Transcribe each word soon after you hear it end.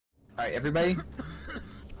Alright, everybody,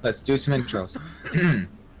 let's do some intros.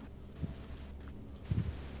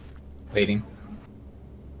 Waiting.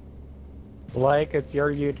 Like, it's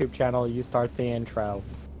your YouTube channel, you start the intro.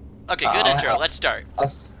 Okay, good intro. Let's start.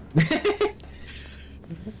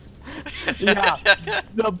 Yeah,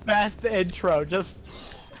 the best intro, just...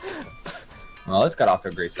 Well, this got off to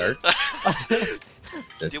a great start.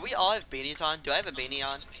 Do we all have beanies on? Do I have a beanie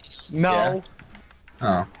on? No.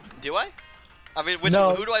 Yeah. Oh. Do I? I mean,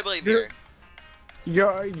 No, who do I believe here?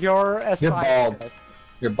 You're a scientist.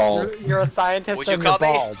 You're bald. You're a scientist Would you and call you're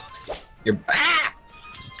me? bald. You're ah!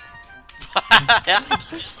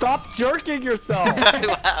 Stop jerking yourself!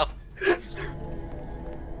 Wow.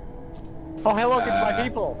 Oh, hey look, it's my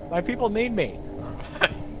people. My people need me.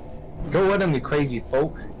 Go with them, you crazy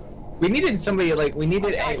folk. We needed somebody like we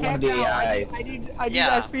needed one of the AIs. I need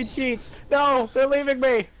SP cheats. No, they're leaving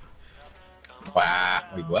me. Wow.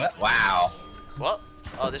 Wait, what? Wow. Well,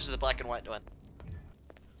 oh, this is the black and white one.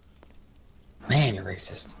 Man, you're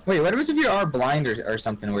racist. Wait, what happens if you are blind or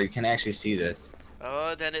something where you can actually see this?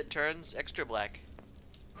 Oh, then it turns extra black.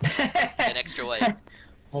 And extra white.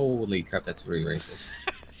 Holy crap, that's really racist.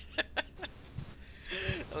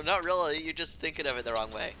 Oh, not really. You're just thinking of it the wrong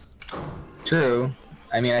way. True.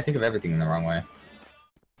 I mean, I think of everything in the wrong way.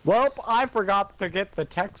 Well, I forgot to get the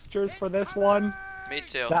textures for this one. Me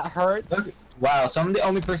too. That hurts. Look, wow, so I'm the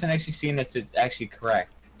only person actually seeing this that's actually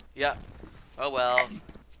correct. Yep. Oh well.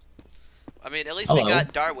 I mean, at least Hello. we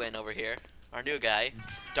got Darwin over here, our new guy.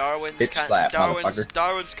 Darwin's Bitch slap, Darwin's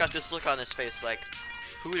motherfucker. got this look on his face like,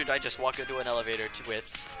 who did I just walk into an elevator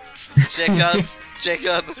with? Jacob,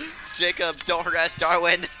 Jacob, don't harass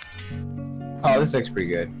Darwin. Oh, this looks pretty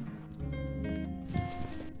good.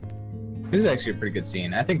 This is actually a pretty good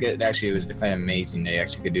scene. I think it actually was quite amazing they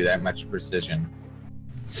actually could do that much precision.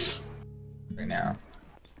 Right now.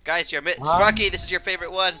 Guys, you're Sparky, this is your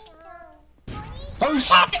favorite one. Oh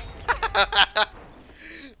shit!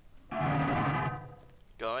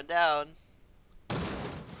 Going down.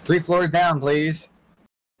 3 floors down, please.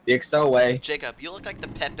 The Excel way. Jacob, you look like the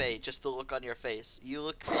Pepe, just the look on your face. You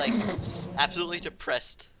look like absolutely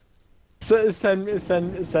depressed. Send me a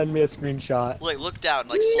screenshot. Like, look down,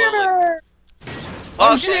 like slowly.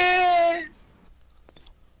 Oh shit!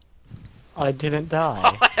 I didn't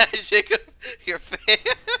die. Jacob, your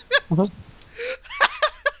face.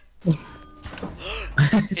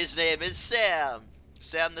 His name is Sam.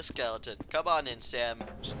 Sam the skeleton. Come on in, Sam.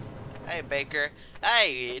 Hey, Baker.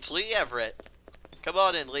 Hey, it's Lee Everett. Come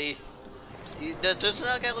on in, Lee. Doesn't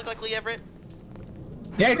that guy look like Lee Everett?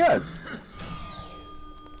 Yeah, it does.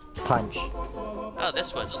 Punch. Oh,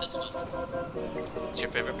 this one. It's your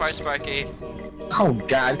favorite part, Sparky. Oh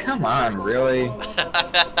god, come on, really?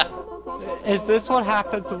 Is this what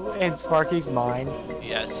happens in Sparky's mind?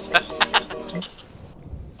 Yes.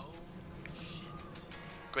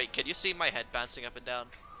 Great, can you see my head bouncing up and down?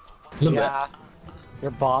 Yeah.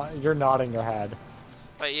 You're nodding your head.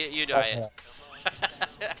 Wait, you do it.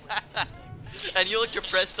 And you look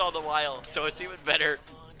depressed all the while, so it's even better.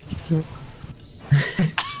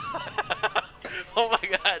 Oh my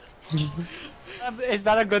god. Is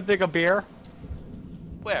that a good thing of beer?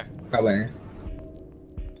 Where? Probably.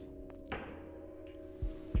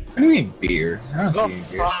 What do you mean beer? I don't see any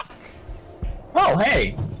beer. Oh,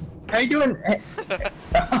 hey! How you doing? Hey.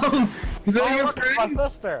 Is that your Look, it's friend? my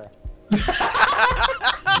sister.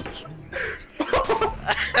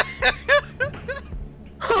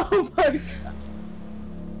 Oh my god.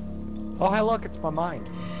 Oh, hey, look, it's my mind.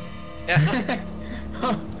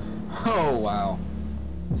 Oh wow.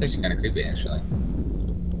 It's actually kind of creepy, actually.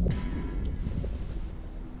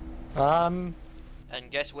 And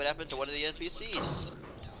guess what happened to one of the NPCs?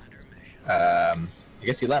 I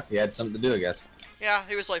guess he left. He had something to do, I guess. Yeah,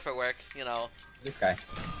 he was late for work, you know. This guy.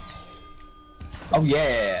 Oh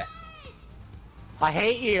yeah. I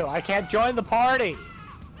hate you. I can't join the party.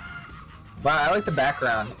 Wow, I like the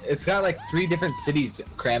background. It's got like 3 different cities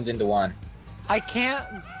crammed into one. I can't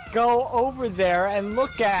go over there and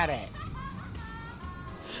look at it.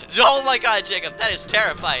 Oh my god, Jacob, that is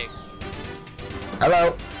terrifying.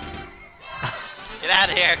 Hello. Get out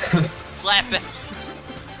of here. Slap it.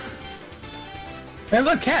 Hey,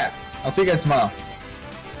 look, cats. I'll see you guys tomorrow.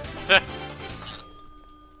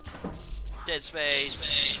 Dead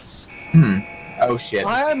space. Oh shit.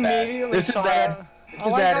 I immediately This is bad. This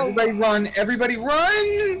is bad. Everybody run. Everybody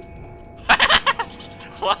run.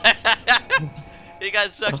 What? He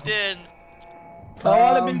got sucked in. I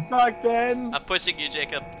want to be sucked in. I'm pushing you,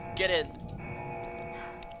 Jacob. Get in.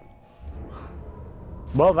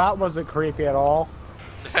 Well, that wasn't creepy at all.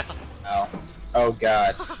 Oh. Oh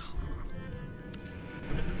god.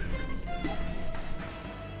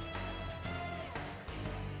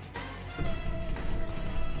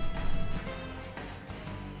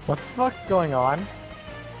 What the fuck's going on?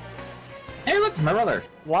 Hey, look, it's my brother.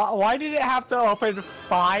 Why did it have to open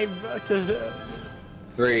 5 to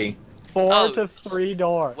 3. 4 to 3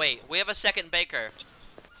 doors? Wait, we have a second baker.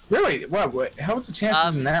 Really? What? How's the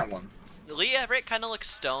chances in that one? Lee Everett kind of looks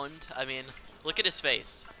stoned. I mean, look at his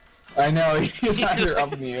face. I know, he's either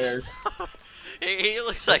up in the air. He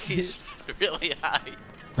looks like he's really high.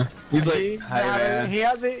 He's like, hi man.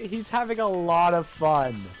 He's having a lot of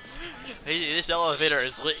fun. Hey, this elevator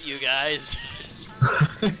is lit, you guys.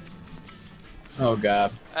 Oh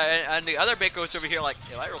god. And the other baker's over here like,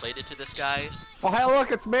 am I related to this guy? Oh, hey,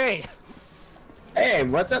 look, it's me. Hey,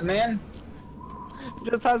 what's up, man?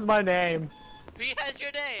 Just has my name. He has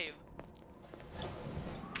your name.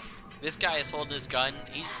 This guy is holding his gun.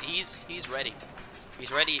 He's ready.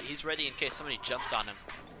 He's ready in case somebody jumps on him.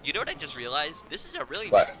 You know what I just realized? This is a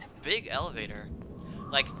really big elevator.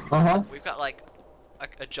 Like, we've got like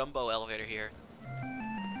a jumbo elevator here.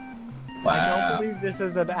 Wow. I don't believe this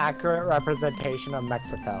is an accurate representation of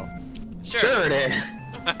Mexico. Sure it is.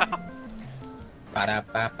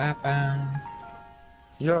 Ba-da-ba-ba-ba.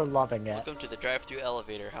 You're loving it. Welcome to the drive-through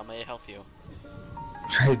elevator. How may I help you?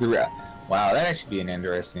 Drive-through. Wow, that'd actually be an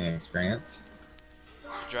interesting experience.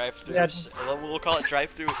 Drive-through. Yeah. We'll call it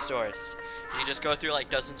drive-through source. You just go through like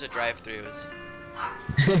dozens of drive-throughs.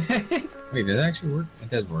 Wait, does it actually work? It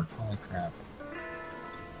does work. Holy crap.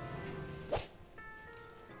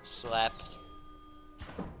 Slapped.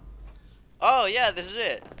 Oh yeah, this is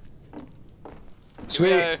it.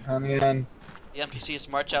 Sweet. Coming in. The NPCs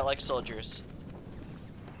march out like soldiers.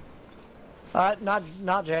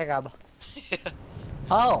 Not Jacob.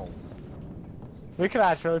 Oh. We could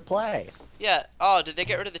actually play. Yeah. Oh, did they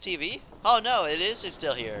get rid of the TV? Oh no, it's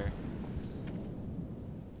still here.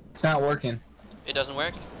 It's not working. It doesn't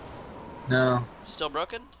work? No. Still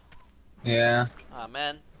broken? Yeah. Aw,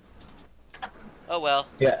 man. Oh well.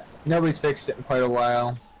 Yeah. Nobody's fixed it in quite a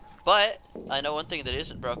while. But I know one thing that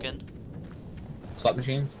isn't broken. Slot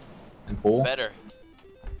machines? And pool? Better.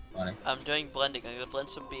 Funny. I'm doing blending. I'm gonna blend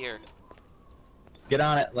some beer. Get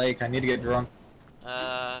on it, Lake. I need to get drunk.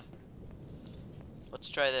 Let's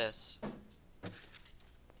try this.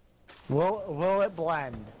 Will it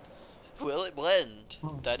blend? Will it blend?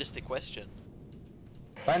 That is the question.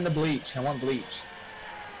 Find the bleach. I want bleach.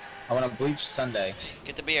 I want a bleach sundae.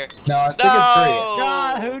 Get the beer. No, I think it's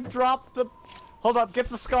God, who dropped the... Hold up, get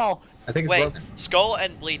the skull. 3. I think it's Wait, broken. skull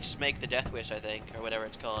and bleach make the death wish, I think, or whatever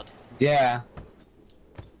it's called. Yeah.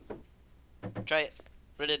 Try it.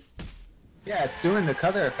 Put it. Yeah, it's doing the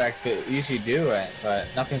color effect that you usually do it, but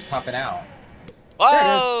nothing's popping out.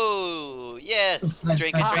 Whoa! Yes!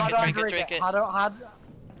 Drink it, How do I drink it.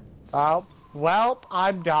 Oh, well,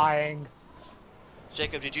 I'm dying.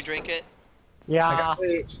 Jacob, did you drink it? I Yeah. got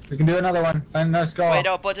bleach. We can do another one. Find another skull. Wait,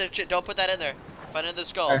 don't put that in there. Find another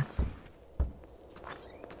skull. Okay.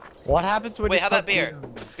 What happens when Wait, you how about put beer?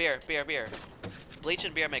 beer? Beer. Bleach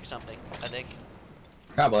and beer make something, I think.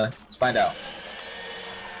 Probably. Let's find out.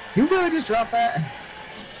 You really just dropped that?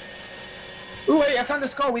 Ooh, wait, I found a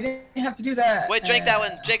skull. We didn't have to do that. Wait, drink that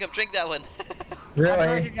one. Jacob, drink that one.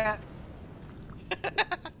 Really?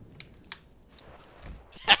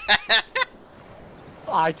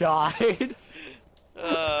 I died.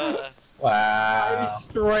 Wow. I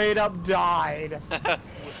straight up died.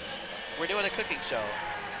 We're doing a cooking show.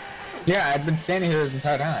 Yeah, I've been standing here this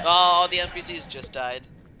entire time. Oh, the NPCs just died.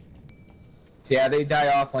 Yeah, they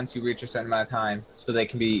die off once you reach a certain amount of time, so they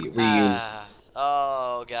can be reused. Ah.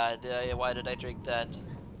 Oh god, why did I drink that?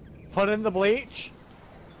 Put in the bleach.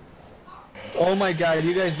 Oh my god,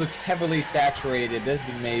 you guys look heavily saturated. This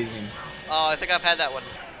is amazing. Oh, I think I've had that one.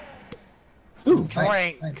 Ooh,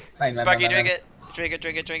 Drink. nice. Sparky, drink it. Drink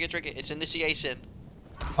it. It's initiation.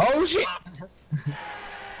 Oh shit!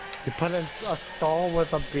 You put in a skull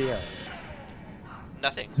with a beer.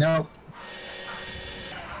 Nothing. No.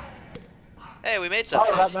 Hey, we made Oh,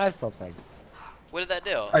 something. that meant something. What did that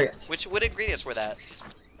do? Oh, yeah. What ingredients were that?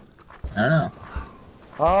 I don't know.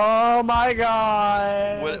 Oh my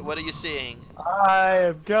god! What are you seeing? I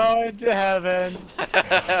am going to heaven.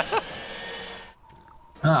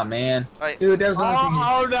 Oh man. Right. Dude, that was the only thing.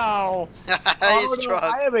 Oh no! He's no, drunk.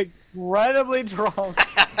 I am incredibly drunk.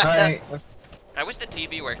 Alright. I wish the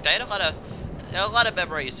TV worked. I had a lot of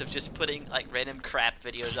memories of just putting like random crap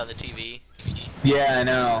videos on the TV. Yeah, I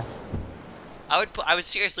know. I would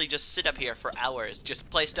seriously just sit up here for hours, just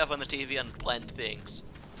play stuff on the TV and blend things.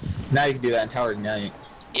 Now you can do that in Tower Unite.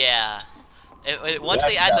 Yeah. Once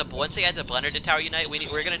they add the blender to Tower Unite,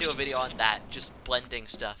 we're gonna do a video on that, just blending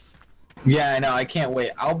stuff. Yeah, I know. I can't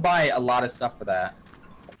wait. I'll buy a lot of stuff for that.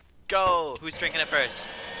 Go! Who's drinking it first?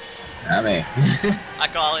 Not me. I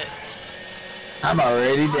call it. I'm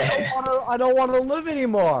already dead. I don't want to live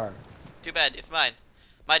anymore. Too bad. It's mine.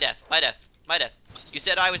 My death. My death. My death. You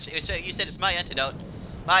said I was. You said it's my antidote.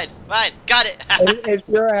 Mine. Mine. Got it. It's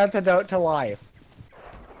your antidote to life.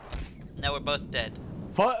 Now we're both dead.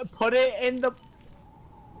 Put it in the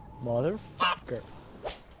motherfucker.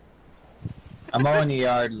 I'm mowing the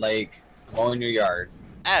yard, Lake. I'm mowing your yard.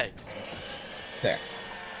 Hey. There.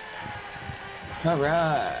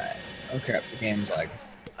 Alright. Oh crap, the game's like.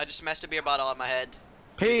 I just smashed a beer bottle on my head.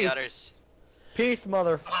 Peace. The others. Peace,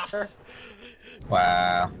 motherfucker.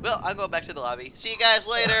 Wow. Well, I'm going back to the lobby. See you guys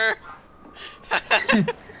later.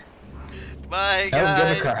 Bye, guys. Don't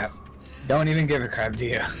give a crap. Don't even give a crap, do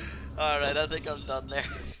you? Alright, I think I'm done there.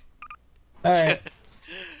 Alright.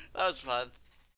 That was fun.